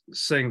was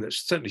saying that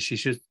certainly she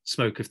should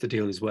smoke if the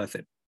deal is worth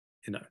it,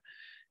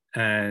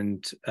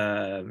 And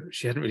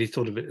she hadn't really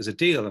thought of it as a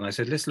deal. And I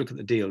said, let's look at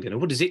the deal.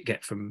 What does it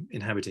get from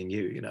inhabiting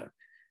you?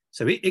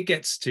 So it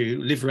gets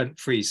to live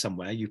rent-free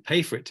somewhere. You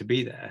pay for it to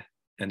be there,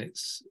 and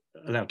it's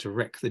allowed to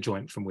wreck the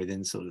joint from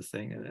within, sort of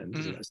thing,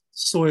 and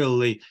soil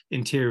the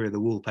interior of the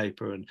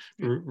wallpaper and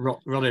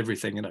rot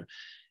everything. And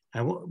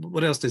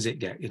what else does it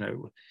get?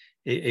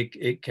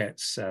 It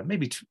gets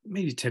maybe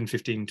 10,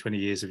 15, 20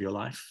 years of your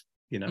life.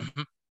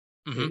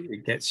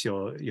 It gets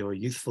your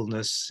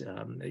youthfulness.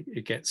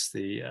 It gets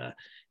the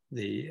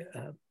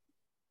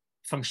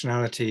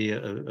functionality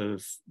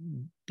of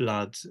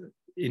blood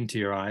into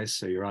your eyes,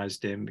 so your eyes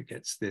dim. It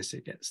gets this,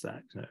 it gets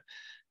that.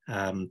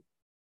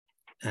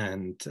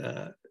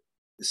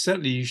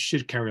 Certainly you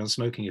should carry on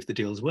smoking if the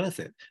deal's worth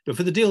it. But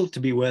for the deal to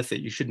be worth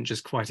it, you shouldn't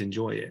just quite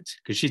enjoy it,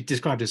 because she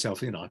described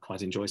herself, I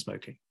quite enjoy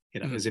smoking,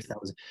 as if that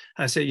was,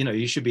 I say,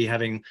 you should be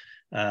having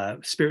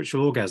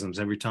spiritual orgasms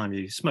every time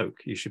you smoke.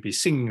 You should be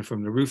singing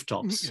from the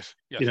rooftops.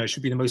 Yes. It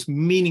should be the most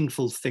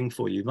meaningful thing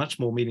for you, much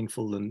more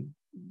meaningful than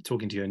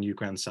talking to your new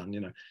grandson,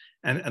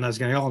 And I was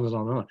going on and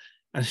on and on.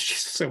 And she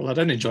said, well, I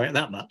don't enjoy it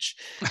that much.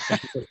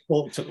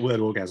 Balked at the word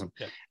orgasm.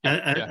 So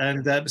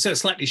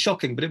it's slightly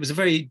shocking, but it was a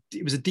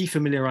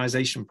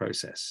defamiliarization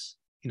process.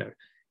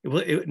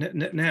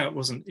 Now it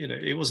wasn't,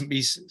 it wasn't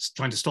me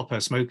trying to stop her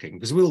smoking,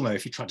 because we all know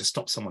if you try to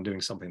stop someone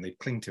doing something, they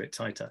cling to it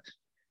tighter.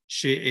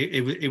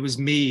 It was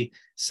me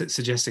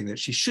suggesting that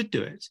she should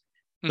do it,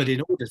 but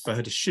in order for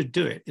her to should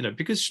do it,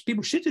 because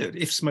people should do it.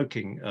 If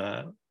smoking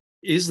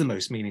is the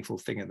most meaningful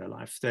thing in their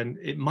life, then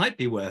it might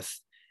be worth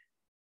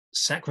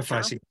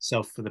sacrificing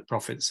yourself for the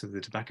profits of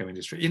the tobacco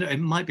industry. It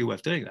might be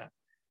worth doing that.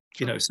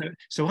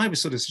 So I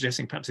was sort of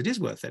suggesting perhaps it is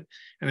worth it.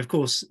 And of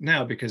course,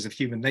 now, because of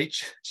human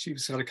nature, she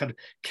was sort of kind of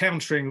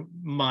countering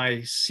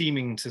my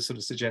seeming to sort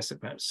of suggest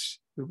that perhaps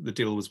the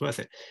deal was worth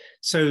it.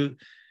 So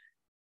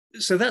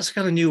that's a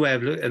kind of new way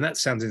of looking, and that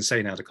sounds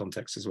insane out of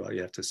context as well.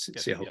 You have to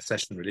see a whole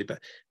session really, but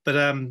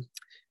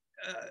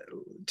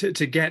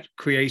to get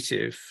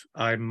creative,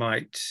 I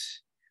might.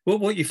 Well,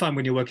 what you find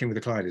when you're working with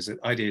a client is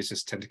that ideas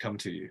just tend to come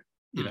to you.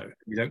 You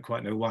don't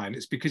quite know why, and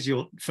it's because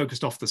you're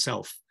focused off the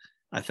self,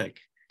 I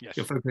think. Yes.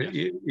 You're focused,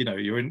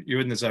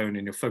 you're in the zone,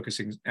 and you're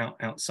focusing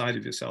outside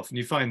of yourself, and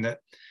you find that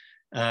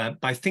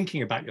by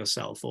thinking about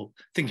yourself or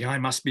thinking I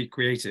must be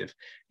creative,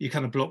 you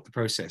kind of block the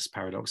process,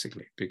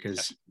 paradoxically,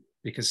 because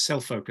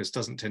self-focus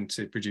doesn't tend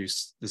to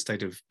produce the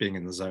state of being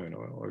in the zone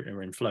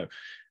or in flow.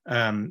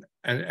 And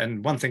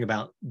one thing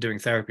about doing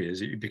therapy is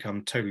that you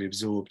become totally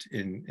absorbed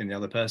in the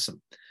other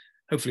person.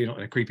 Hopefully not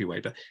in a creepy way,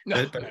 but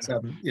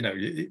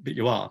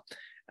you are.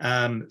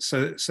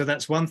 So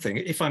that's one thing.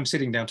 If I'm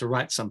sitting down to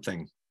write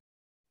something,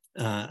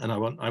 and I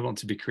want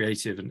to be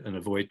creative and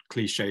avoid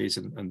cliches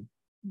and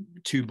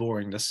too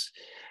boringness,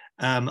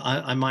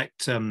 I might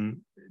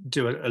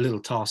do a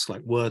little task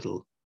like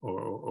Wordle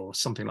or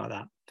something like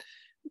that,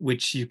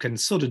 which you can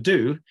sort of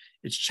do.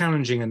 It's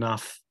challenging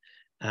enough,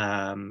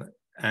 and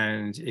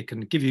it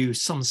can give you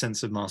some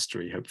sense of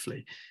mastery,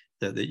 hopefully,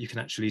 that you can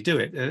actually do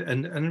it.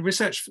 And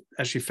research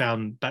actually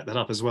backed that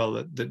up as well,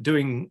 that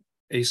doing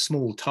a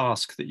small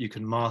task that you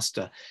can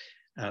master,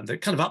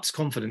 that kind of ups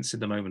confidence in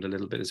the moment a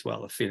little bit as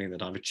well, a feeling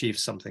that I've achieved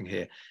something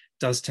here,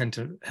 does tend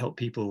to help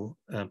people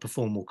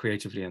perform more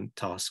creatively in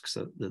tasks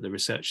that the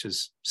research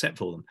has set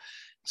for them.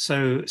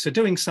 So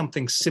doing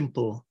something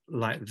simple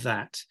like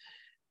that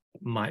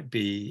might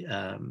be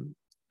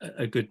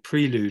a good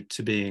prelude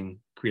to being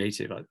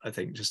creative. I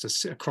think just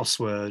a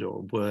crossword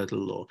or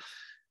Wordle or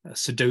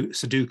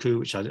Sudoku,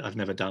 which I've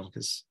never done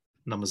because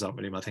numbers aren't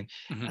really my thing.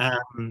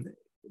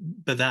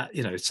 But that,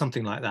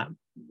 something like that,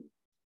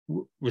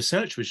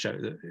 research would show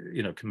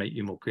that, can make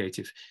you more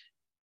creative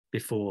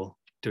before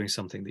doing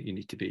something that you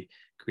need to be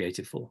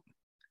creative for.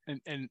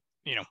 And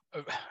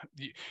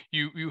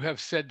you have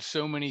said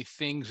so many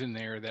things in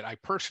there that I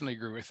personally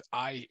agree with.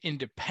 I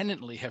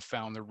independently have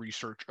found the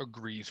research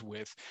agrees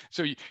with.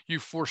 So you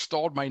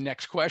forestalled my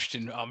next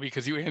question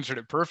because you answered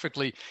it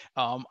perfectly.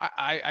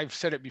 I've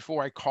said it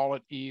before. I call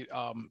it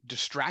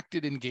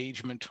distracted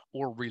engagement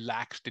or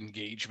relaxed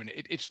engagement.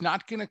 It's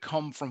not going to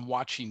come from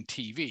watching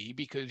TV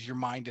because your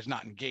mind is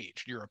not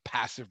engaged. You're a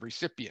passive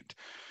recipient.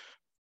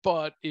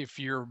 But if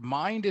your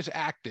mind is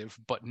active,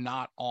 but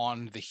not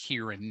on the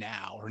here and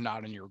now, or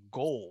not on your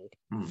goal,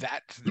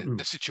 that's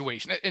the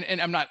situation.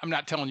 And I'm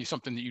not telling you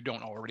something that you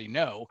don't already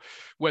know,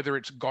 whether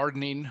it's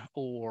gardening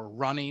or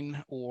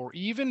running, or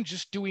even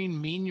just doing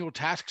menial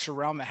tasks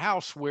around the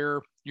house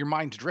where your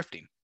mind's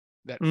drifting.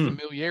 That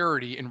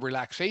familiarity and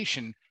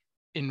relaxation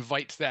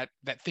invites that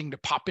thing to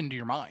pop into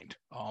your mind.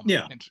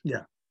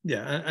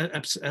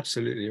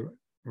 Absolutely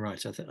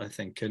right. I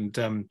think.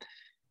 And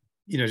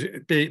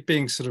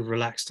being sort of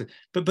relaxed,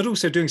 but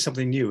also doing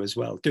something new as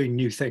well, doing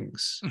new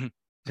things.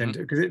 And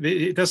because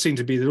it does seem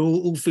to be that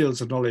all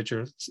fields of knowledge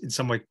are in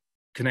some way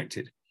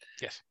connected.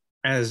 Yes.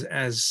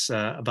 As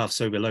above,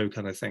 so below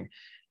kind of thing.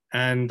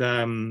 And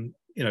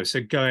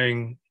so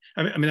going.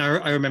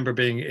 I remember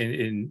being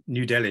in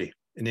New Delhi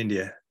in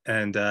India,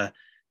 and I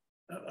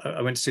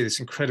went to see this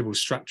incredible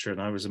structure,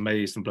 and I was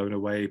amazed and blown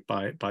away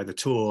by the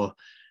tour.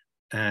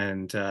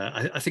 And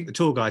I think the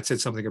tour guide said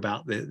something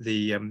about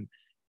the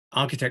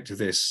architect of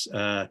this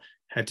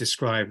had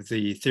described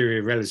the theory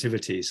of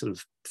relativity sort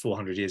of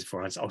 400 years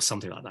before, or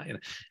something like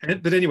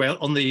that. But anyway,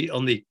 on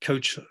the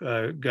coach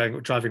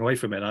driving away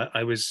from it,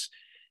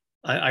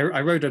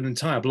 I wrote an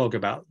entire blog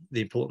about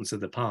the importance of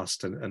the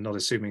past and not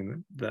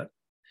assuming that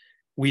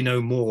we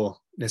know more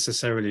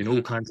necessarily in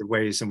all kinds of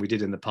ways than we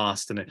did in the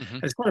past. And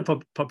it's quite a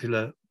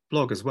popular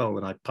blog as well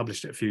when I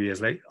published it a few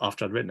years later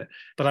after I'd written it.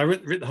 But I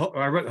wrote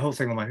the whole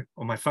thing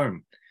on my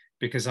phone,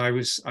 because I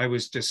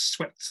was just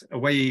swept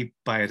away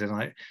by it,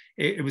 and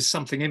it was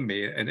something in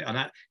me, and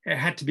it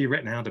had to be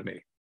written out of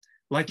me.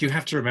 Like you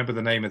have to remember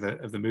the name of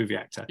the movie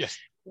actor. Yes.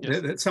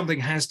 That something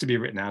has to be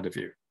written out of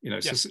you.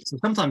 So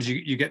sometimes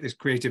you get this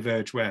creative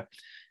urge where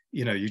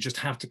you just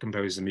have to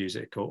compose the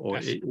music, or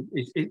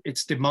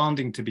it's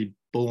demanding to be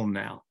born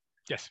now.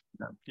 Yes.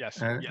 Yes.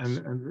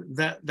 And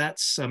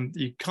that's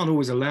you can't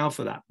always allow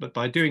for that, but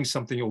by doing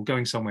something or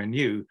going somewhere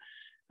new,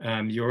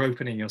 you're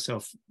opening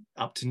yourself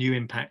up to new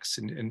impacts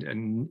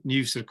and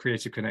new sort of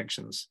creative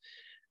connections.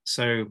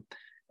 So,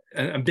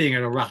 and being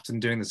in a rut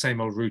and doing the same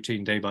old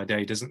routine day by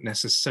day doesn't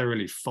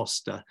necessarily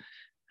foster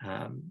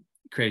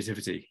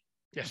creativity.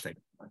 Yes. I think.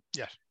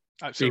 Yes.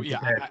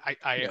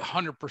 I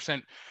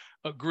 100%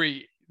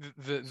 Agree.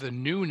 The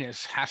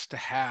newness has to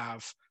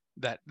have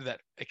that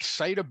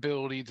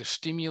excitability, the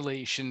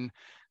stimulation,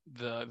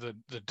 the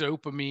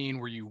dopamine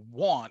where you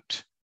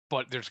want,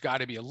 but there's got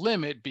to be a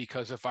limit,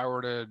 because if I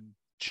were to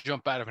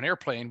jump out of an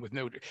airplane with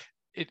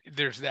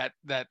there's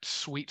that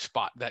sweet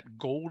spot, that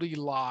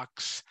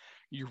Goldilocks.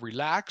 You're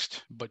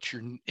relaxed, but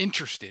you're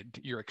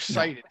interested, you're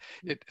excited.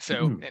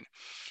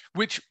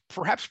 Which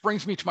perhaps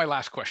brings me to my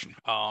last question.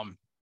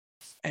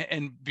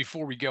 And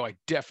before we go, I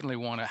definitely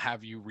want to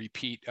have you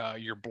repeat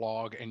your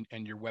blog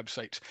and your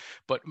websites.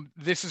 But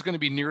this is going to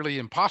be nearly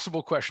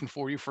impossible question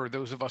for you, for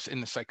those of us in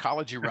the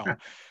psychology realm.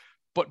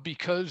 But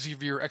because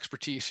of your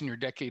expertise and your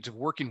decades of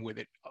working with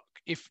it,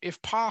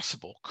 if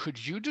possible, could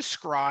you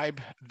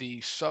describe the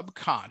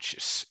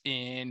subconscious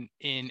in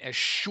a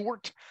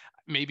short,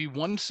 maybe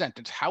one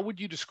sentence? How would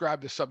you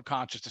describe the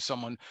subconscious to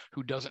someone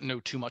who doesn't know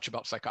too much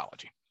about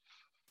psychology?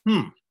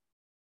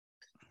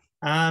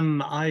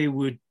 I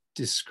would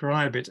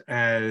describe it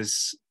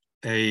as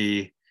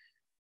a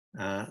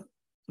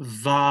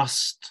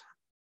vast,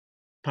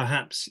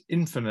 perhaps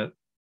infinite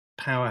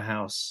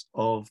powerhouse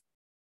of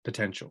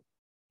potential.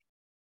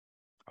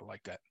 I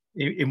like that.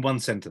 In one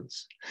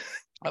sentence.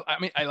 I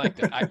mean, I like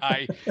that.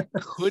 I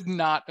could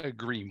not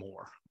agree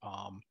more.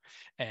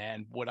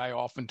 And what I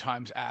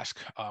oftentimes ask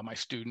my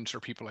students or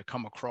people I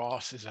come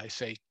across is, I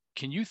say,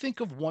 can you think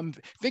of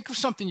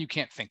something you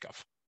can't think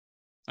of?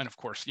 And of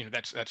course,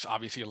 that's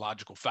obviously a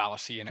logical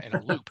fallacy in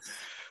a loop.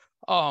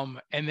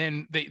 And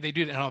then they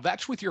do that. Now,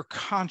 that's with your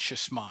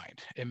conscious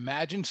mind.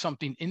 Imagine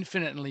something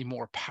infinitely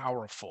more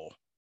powerful.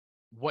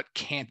 What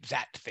can't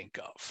that think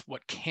of?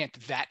 What can't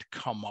that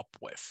come up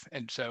with?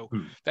 And so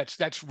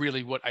that's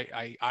really what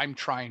I'm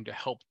trying to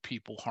help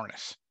people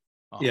harness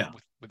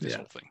with this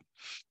whole thing.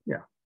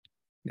 Yeah.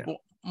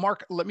 Well,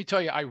 Mark, let me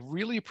tell you, I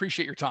really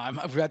appreciate your time.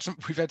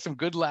 We've had some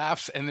good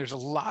laughs, and there's a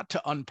lot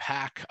to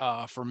unpack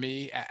for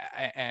me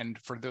and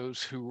for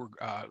those who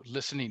are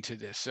listening to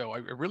this. So I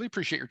really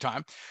appreciate your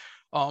time.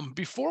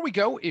 Before we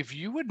go, if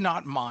you would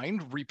not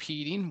mind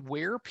repeating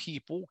where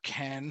people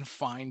can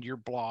find your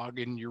blog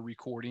and your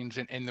recordings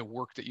and the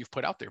work that you've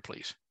put out there,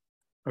 please.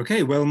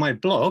 Okay, well, my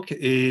blog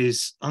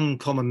is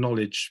Uncommon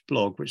Knowledge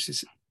blog, which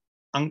is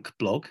Unk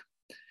blog.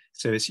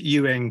 So it's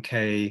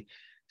UNK/blog,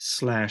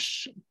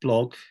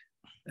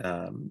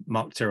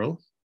 Mark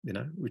Tyrrell,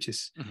 which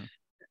is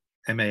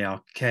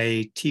MarkTyrrell.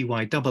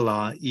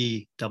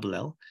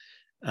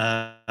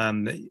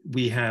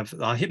 We have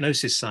our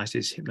hypnosis site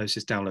is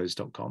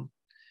hypnosisdownloads.com.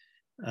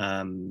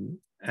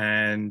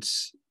 And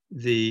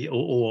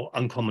or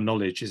Uncommon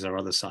Knowledge is our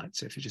other site.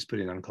 So if you just put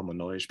in Uncommon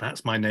Knowledge,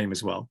 perhaps my name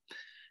as well.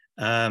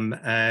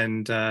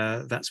 And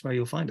that's where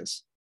you'll find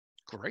us.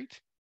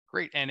 Great.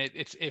 And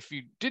it's, if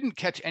you didn't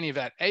catch any of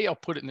that, A, I'll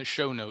put it in the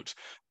show notes,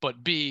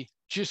 but B,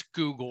 just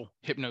Google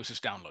Hypnosis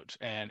Downloads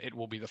and it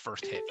will be the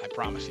first hit. I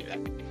promise you that.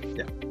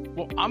 Yeah.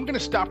 Well, I'm going to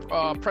stop,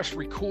 press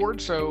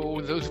record. So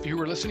those of you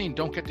who are listening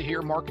don't get to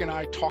hear Mark and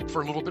I talk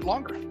for a little bit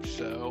longer.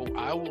 So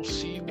I will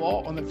see you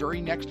all on the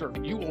very next, or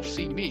you will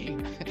see me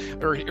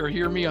or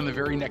hear me on the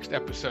very next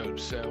episode.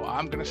 So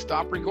I'm going to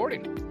stop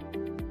recording.